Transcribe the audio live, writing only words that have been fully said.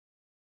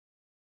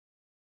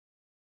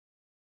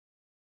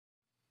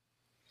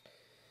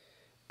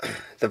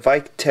The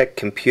Vytec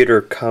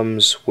computer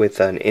comes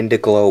with an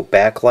indiglo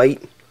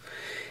backlight,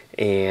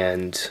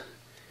 and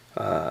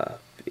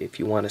if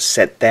you want to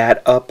set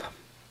that up,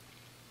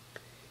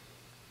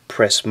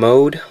 press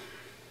mode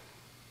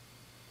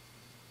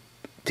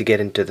to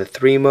get into the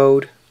 3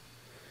 mode,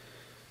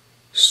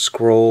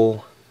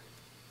 scroll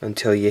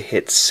until you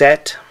hit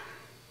set,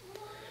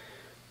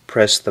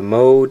 press the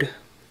mode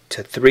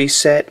to 3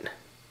 set,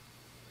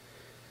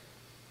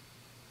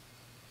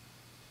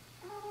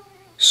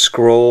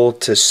 scroll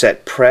to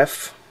set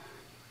pref,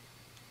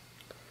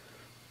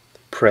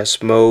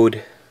 press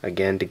mode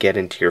again to get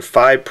into your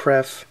 5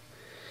 pref,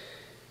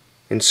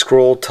 and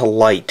scroll to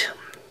light.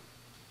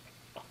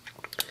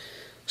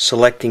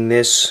 Selecting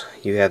this,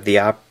 you have the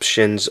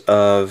options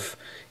of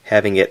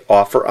having it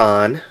off or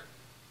on,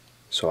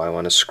 so I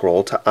want to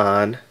scroll to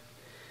on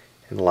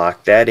and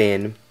lock that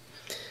in.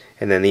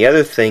 And then the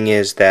other thing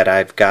is that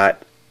I've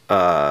got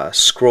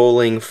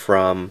scrolling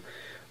from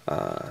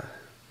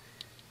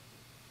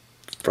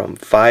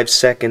 5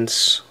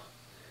 seconds.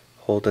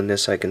 Holding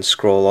this, I can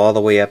scroll all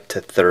the way up to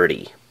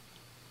 30.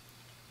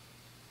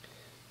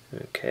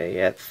 Okay,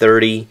 at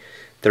 30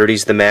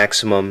 is the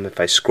maximum. If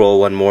I scroll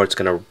one more, it's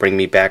going to bring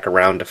me back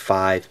around to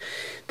 5.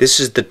 This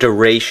is the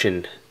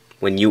duration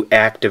when you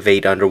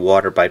activate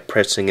underwater by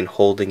pressing and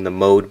holding the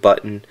mode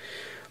button.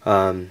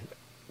 When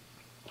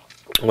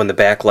the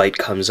backlight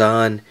comes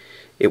on,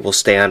 it will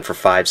stay on for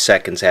 5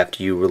 seconds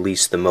after you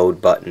release the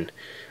mode button,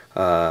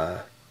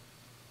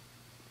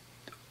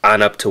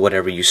 on up to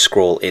whatever you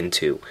scroll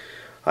into.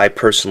 I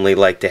personally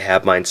like to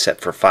have mine set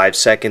for 5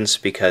 seconds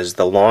because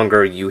the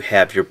longer you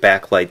have your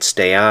backlight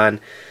stay on,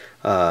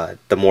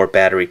 the more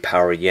battery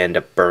power you end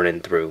up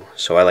burning through.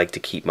 So I like to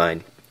keep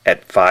mine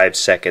at 5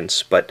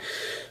 seconds, but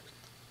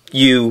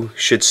you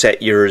should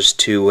set yours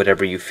to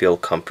whatever you feel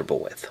comfortable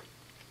with.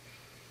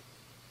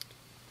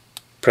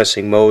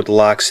 Pressing mode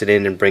locks it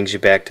in and brings you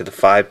back to the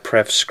 5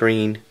 pref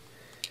screen.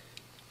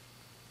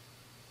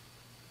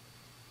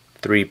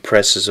 3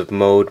 presses of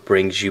mode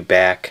brings you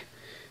back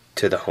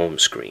to the home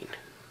screen.